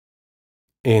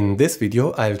In this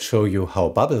video, I'll show you how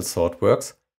bubble sort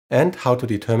works and how to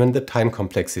determine the time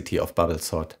complexity of bubble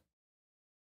sort.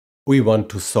 We want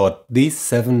to sort these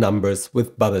 7 numbers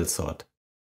with bubble sort.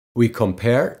 We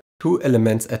compare 2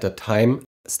 elements at a time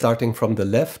starting from the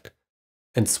left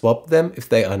and swap them if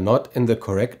they are not in the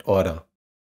correct order.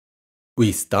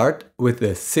 We start with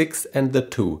the 6 and the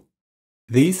 2.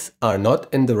 These are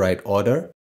not in the right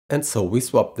order, and so we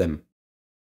swap them.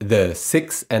 The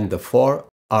 6 and the 4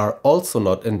 are also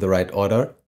not in the right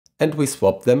order, and we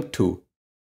swap them too.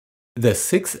 The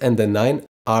 6 and the 9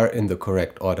 are in the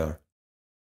correct order.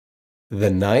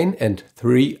 The 9 and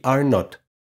 3 are not.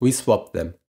 We swap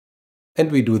them.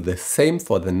 And we do the same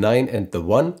for the 9 and the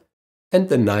 1, and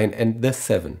the 9 and the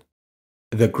 7.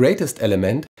 The greatest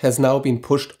element has now been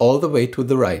pushed all the way to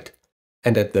the right,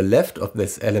 and at the left of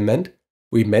this element,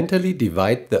 we mentally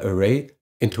divide the array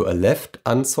into a left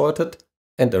unsorted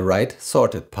and a right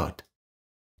sorted part.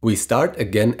 We start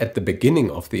again at the beginning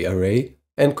of the array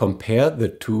and compare the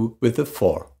 2 with the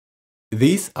 4.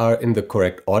 These are in the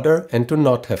correct order and do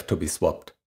not have to be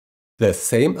swapped. The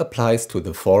same applies to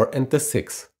the 4 and the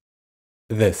 6.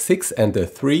 The 6 and the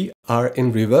 3 are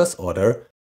in reverse order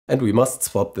and we must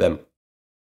swap them.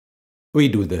 We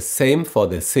do the same for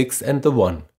the 6 and the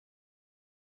 1.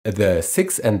 The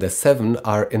 6 and the 7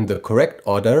 are in the correct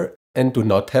order and do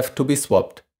not have to be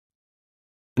swapped.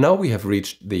 Now we have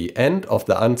reached the end of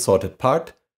the unsorted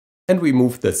part and we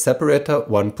move the separator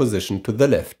 1 position to the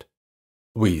left.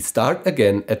 We start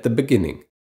again at the beginning.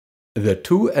 The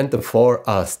 2 and the 4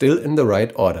 are still in the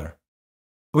right order.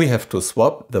 We have to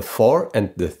swap the 4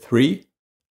 and the 3,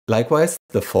 likewise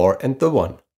the 4 and the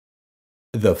 1.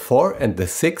 The 4 and the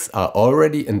 6 are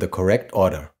already in the correct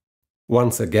order.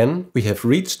 Once again, we have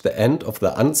reached the end of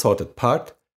the unsorted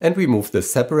part and we move the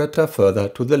separator further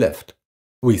to the left.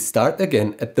 We start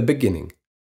again at the beginning.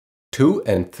 2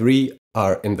 and 3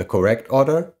 are in the correct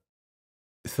order.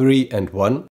 3 and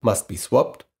 1 must be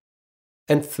swapped.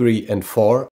 And 3 and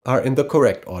 4 are in the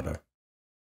correct order.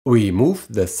 We move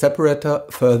the separator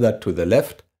further to the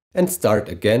left and start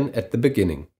again at the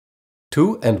beginning.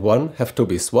 2 and 1 have to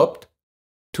be swapped.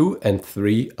 2 and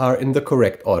 3 are in the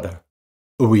correct order.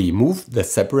 We move the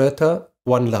separator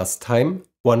one last time,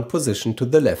 1 position to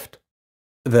the left.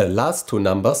 The last 2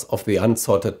 numbers of the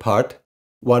unsorted part,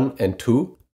 1 and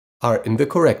 2, are in the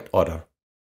correct order.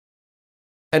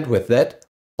 And with that,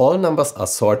 all numbers are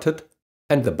sorted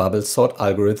and the bubble sort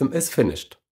algorithm is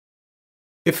finished.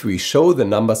 If we show the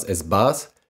numbers as bars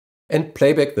and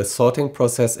playback the sorting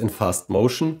process in fast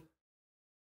motion,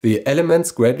 the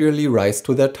elements gradually rise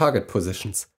to their target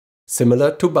positions, similar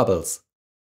to bubbles.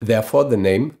 Therefore the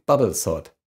name bubble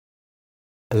sort.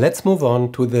 Let's move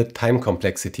on to the time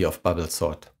complexity of bubble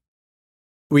sort.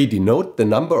 We denote the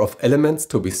number of elements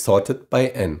to be sorted by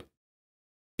n.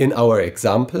 In our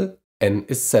example, n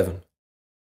is 7.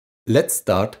 Let's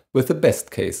start with the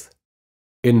best case.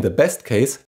 In the best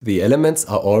case, the elements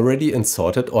are already in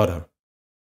sorted order.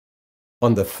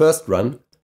 On the first run,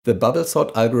 the bubble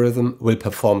sort algorithm will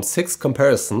perform 6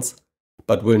 comparisons,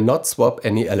 but will not swap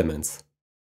any elements.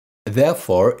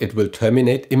 Therefore, it will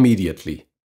terminate immediately.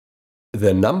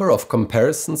 The number of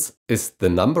comparisons is the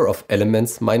number of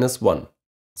elements minus 1,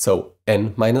 so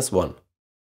n minus 1.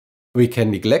 We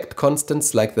can neglect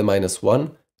constants like the minus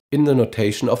 1 in the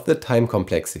notation of the time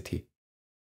complexity.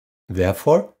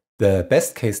 Therefore, the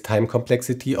best case time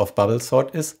complexity of bubble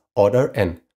sort is order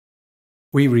n.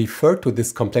 We refer to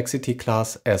this complexity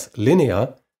class as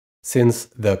linear, since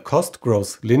the cost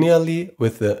grows linearly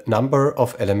with the number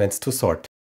of elements to sort.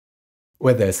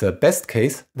 Where there's a best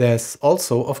case, there's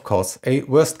also, of course, a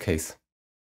worst case.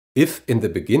 If in the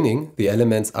beginning the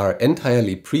elements are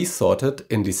entirely pre-sorted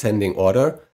in descending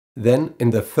order, then in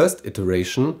the first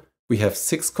iteration we have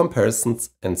 6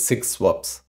 comparisons and 6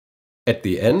 swaps. At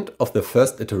the end of the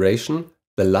first iteration,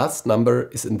 the last number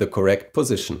is in the correct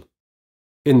position.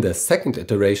 In the second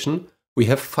iteration, we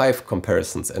have 5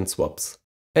 comparisons and swaps.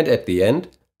 And at the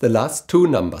end, the last 2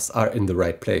 numbers are in the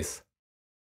right place.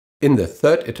 In the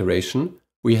third iteration,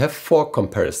 we have 4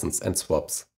 comparisons and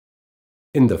swaps.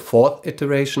 In the fourth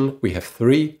iteration, we have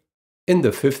 3. In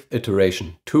the fifth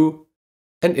iteration, 2.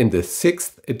 And in the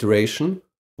sixth iteration,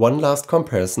 1 last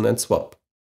comparison and swap.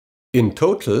 In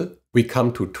total, we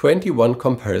come to 21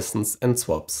 comparisons and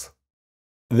swaps.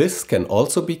 This can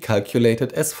also be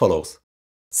calculated as follows.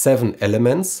 7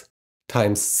 elements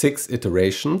times 6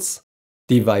 iterations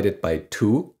divided by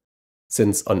 2,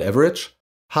 since on average,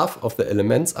 half of the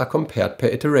elements are compared per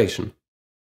iteration.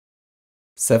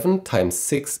 7 times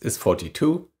 6 is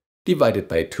 42, divided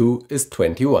by 2 is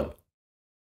 21.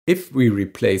 If we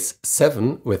replace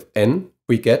 7 with n,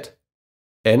 we get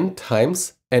n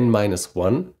times n minus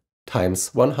 1 times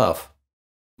 1/2.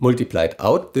 Multiplied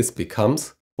out, this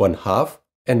becomes 1/2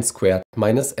 n squared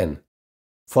minus n.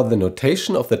 For the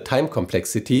notation of the time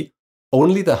complexity,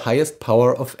 only the highest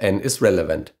power of n is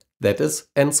relevant, that is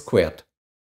n squared.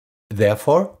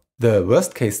 Therefore, the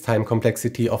worst case time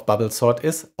complexity of bubble sort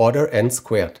is order n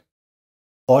squared.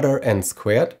 Order n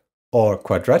squared, or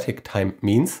quadratic time,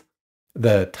 means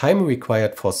the time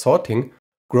required for sorting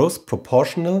grows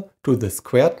proportional to the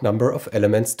squared number of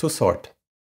elements to sort.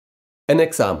 An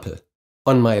example.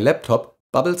 On my laptop,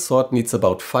 bubble sort needs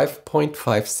about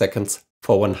 5.5 seconds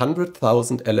for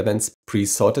 100,000 elements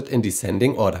pre-sorted in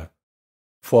descending order.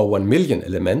 For 1 million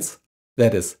elements,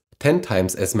 that is 10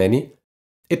 times as many,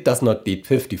 it does not need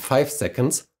 55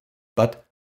 seconds, but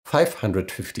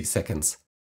 550 seconds.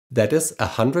 That is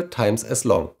 100 times as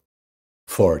long.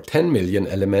 For 10 million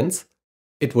elements,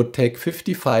 it would take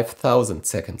 55,000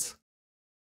 seconds.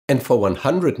 And for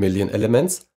 100 million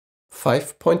elements,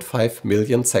 5.5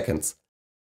 million seconds.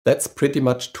 That's pretty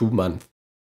much 2 months.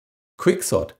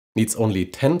 Quicksort needs only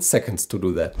 10 seconds to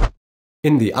do that.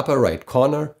 In the upper right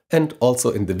corner and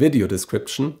also in the video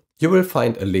description, you will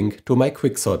find a link to my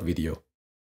quicksort video.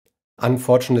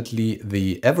 Unfortunately,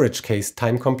 the average case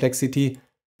time complexity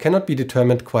cannot be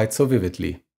determined quite so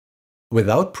vividly.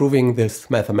 Without proving this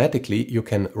mathematically, you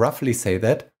can roughly say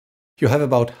that you have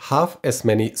about half as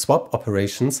many swap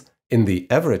operations in the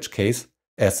average case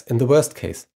as in the worst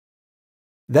case.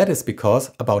 That is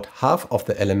because about half of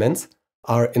the elements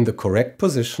are in the correct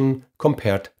position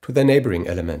compared to their neighboring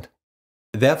element.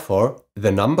 Therefore,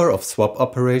 the number of swap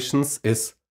operations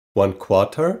is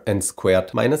 1/4 n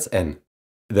squared minus n.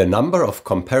 The number of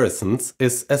comparisons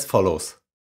is as follows.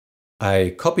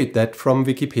 I copied that from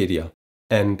Wikipedia,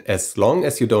 and as long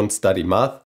as you don't study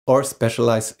math or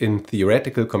specialize in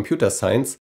theoretical computer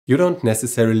science, you don't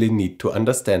necessarily need to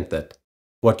understand that.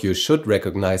 What you should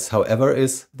recognize, however,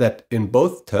 is that in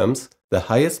both terms the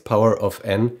highest power of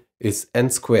n is n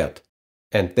squared,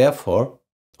 and therefore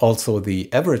also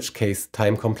the average case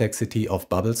time complexity of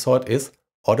bubble sort is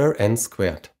order n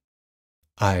squared.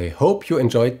 I hope you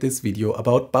enjoyed this video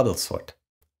about bubble sort.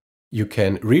 You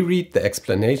can reread the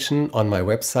explanation on my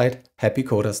website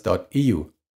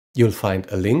happycoders.eu. You'll find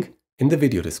a link in the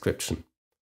video description.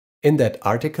 In that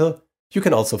article, you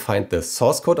can also find the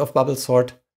source code of bubble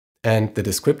sort and the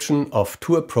description of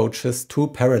 2 approaches to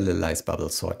parallelize bubble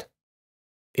sort.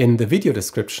 In the video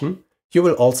description, you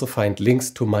will also find links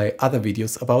to my other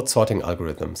videos about sorting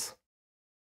algorithms.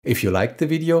 If you liked the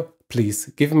video, please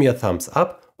give me a thumbs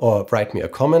up or write me a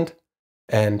comment.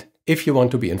 And if you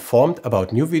want to be informed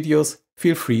about new videos,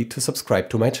 feel free to subscribe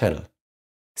to my channel.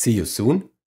 See you soon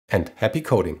and happy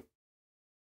coding!